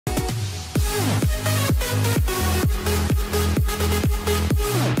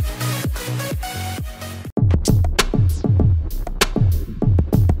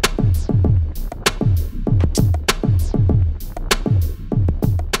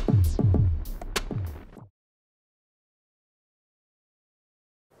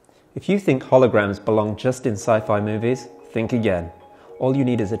If you think holograms belong just in sci-fi movies, think again. All you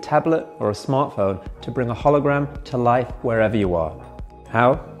need is a tablet or a smartphone to bring a hologram to life wherever you are.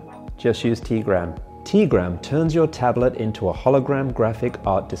 How? Just use Tgram. Tgram turns your tablet into a hologram graphic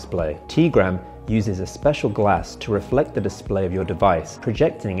art display. Tgram uses a special glass to reflect the display of your device,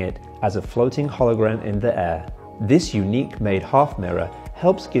 projecting it as a floating hologram in the air. This unique made half mirror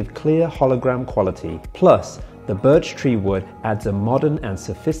helps give clear hologram quality. Plus, the birch tree wood adds a modern and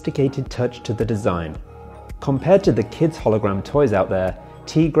sophisticated touch to the design. Compared to the kids' hologram toys out there,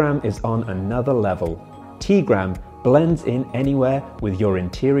 Tgram is on another level. Tgram blends in anywhere with your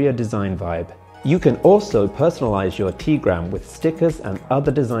interior design vibe. You can also personalize your Tgram with stickers and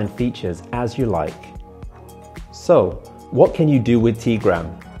other design features as you like. So, what can you do with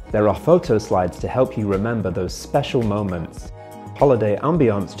Tgram? There are photo slides to help you remember those special moments. Holiday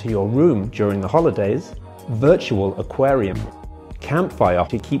ambiance to your room during the holidays, virtual aquarium, campfire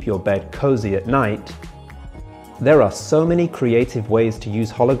to keep your bed cozy at night. There are so many creative ways to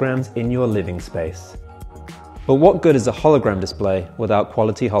use holograms in your living space. But what good is a hologram display without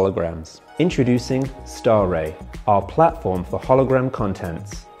quality holograms? Introducing StarRay, our platform for hologram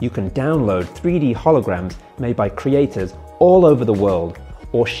contents. You can download 3D holograms made by creators all over the world,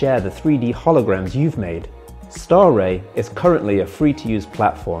 or share the 3D holograms you've made. StarRay is currently a free-to-use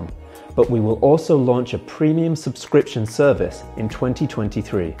platform, but we will also launch a premium subscription service in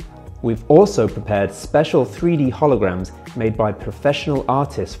 2023. We've also prepared special 3D holograms made by professional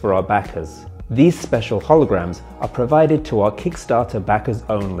artists for our backers. These special holograms are provided to our Kickstarter backers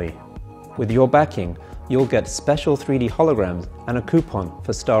only. With your backing, you'll get special 3D holograms and a coupon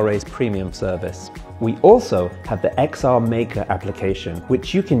for StarRay's premium service. We also have the XR Maker application,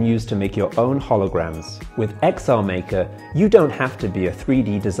 which you can use to make your own holograms. With XR Maker, you don't have to be a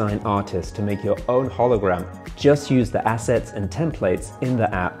 3D design artist to make your own hologram. Just use the assets and templates in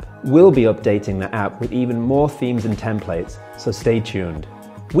the app. We'll be updating the app with even more themes and templates, so stay tuned.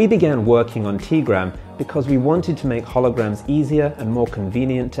 We began working on Tgram because we wanted to make holograms easier and more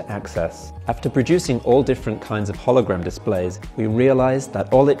convenient to access. After producing all different kinds of hologram displays, we realized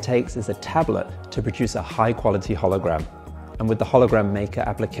that all it takes is a tablet to produce a high-quality hologram. And with the Hologram Maker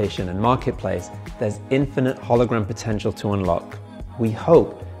application and marketplace, there's infinite hologram potential to unlock. We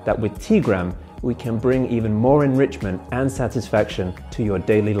hope that with Tgram, we can bring even more enrichment and satisfaction to your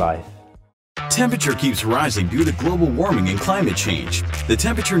daily life. Temperature keeps rising due to global warming and climate change. The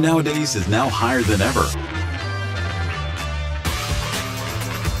temperature nowadays is now higher than ever.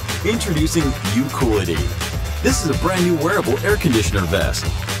 Introducing Ucoolity. This is a brand new wearable air conditioner vest.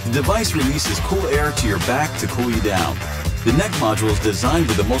 The device releases cool air to your back to cool you down. The neck module is designed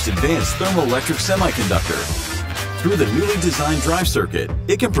with the most advanced thermoelectric semiconductor. Through the newly designed drive circuit,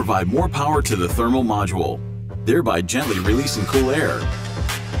 it can provide more power to the thermal module, thereby gently releasing cool air.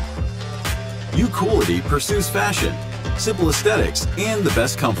 Ucoolity pursues fashion, simple aesthetics, and the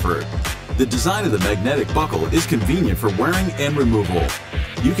best comfort. The design of the magnetic buckle is convenient for wearing and removal.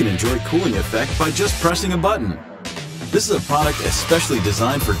 You can enjoy cooling effect by just pressing a button. This is a product especially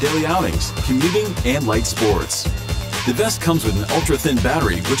designed for daily outings, commuting, and light sports. The vest comes with an ultra-thin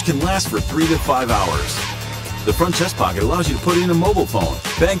battery which can last for 3 to 5 hours. The front chest pocket allows you to put in a mobile phone,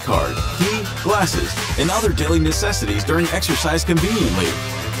 bank card, key, glasses, and other daily necessities during exercise conveniently.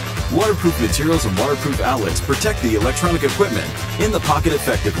 Waterproof materials and waterproof outlets protect the electronic equipment in the pocket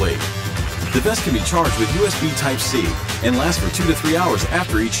effectively. The vest can be charged with USB Type-C and lasts for 2 to 3 hours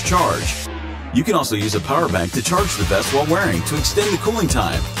after each charge. You can also use a power bank to charge the vest while wearing to extend the cooling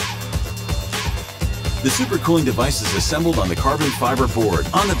time. The super cooling device is assembled on the carbon fiber board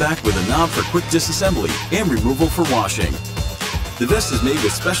on the back with a knob for quick disassembly and removal for washing. The vest is made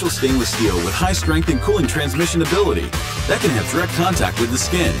with special stainless steel with high strength and cooling transmission ability that can have direct contact with the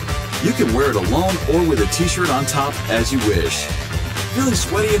skin. You can wear it alone or with a t-shirt on top as you wish. Feeling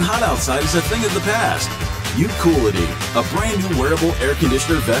sweaty and hot outside is a thing of the past. Ucoolity, a brand new wearable air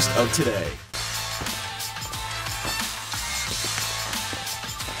conditioner vest of today.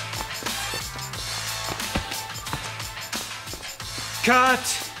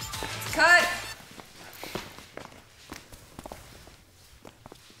 Cut! Cut!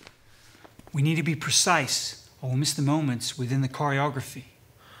 We need to be precise, or we'll miss the moments within the choreography.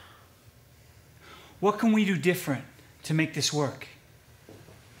 What can we do different to make this work?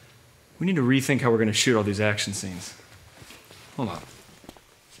 We need to rethink how we're going to shoot all these action scenes. Hold on.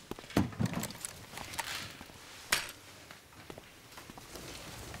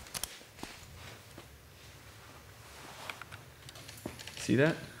 See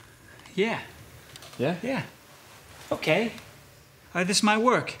that? Yeah. Yeah? Yeah. Okay. This might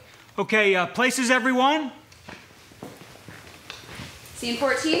work. Okay, places, everyone? Scene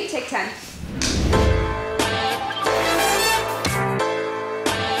 14, take 10.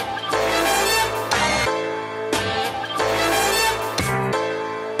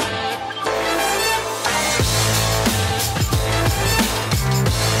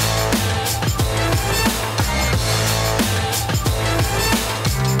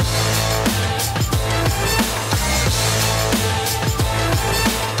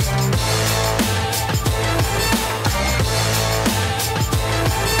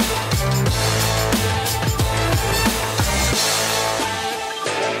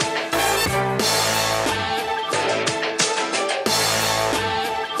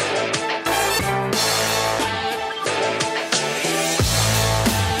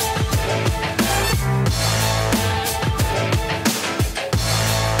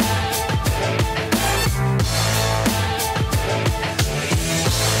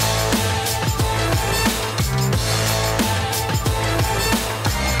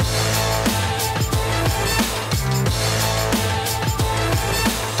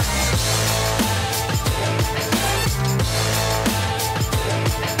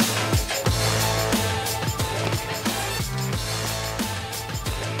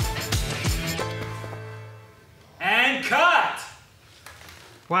 And cut!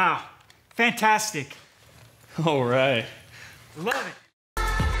 Wow, fantastic. All right. Love it.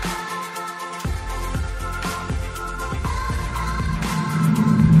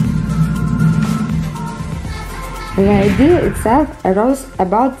 The idea itself arose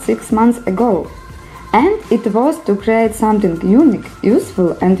about 6 months ago, and it was to create something unique,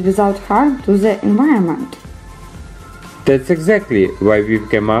 useful, and without harm to the environment. That's exactly why we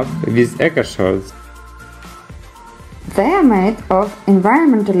came up with AquaSeal. They are made of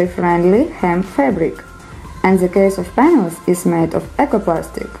environmentally friendly hemp fabric, and the case of panels is made of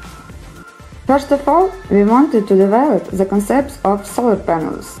ecoplastic. First of all, we wanted to develop the concepts of solar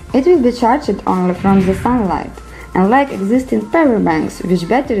panels. It will be charged only from the sunlight, unlike existing power banks, which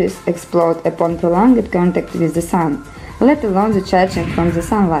batteries explode upon prolonged contact with the sun, let alone the charging from the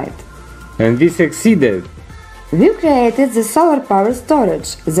sunlight. And we succeeded! We've created the solar power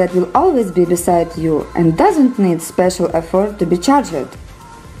storage that will always be beside you and doesn't need special effort to be charged.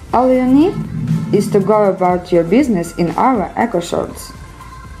 All you need is to go about your business in our AquaSeal.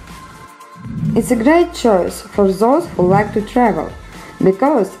 It's a great choice for those who like to travel,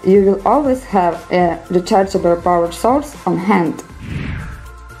 because you will always have a rechargeable power source on hand.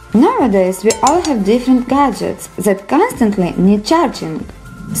 Nowadays we all have different gadgets that constantly need charging,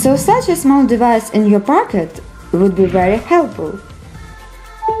 so such a small device in your pocket would be very helpful.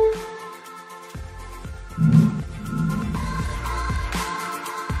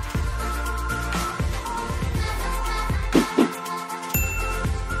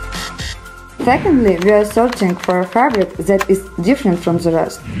 Secondly, we are searching for a fabric that is different from the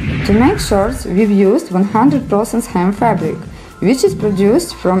rest. To make shorts, we've used 100% hemp fabric, which is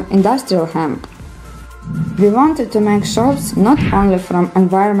produced from industrial hemp. We wanted to make shorts not only from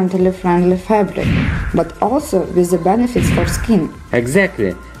environmentally friendly fabric, but also with the benefits for skin.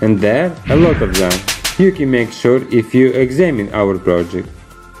 Exactly, and there are a lot of them. You can make sure if you examine our project.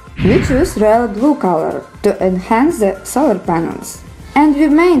 We choose royal blue color to enhance the solar panels. And we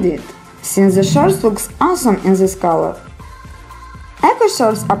made it, since the shorts looks awesome in this color.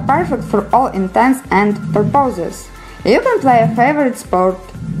 AquaSeal are perfect for all intents and purposes. You can play a favorite sport,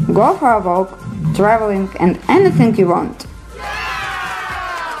 go for a walk, traveling, and anything you want.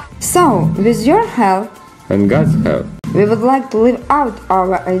 So, with your help And God's help. we would like to live out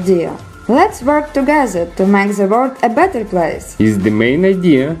our idea. Let's work together to make the world a better place. Is the main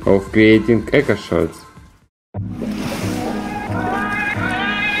idea of creating AquaSeal.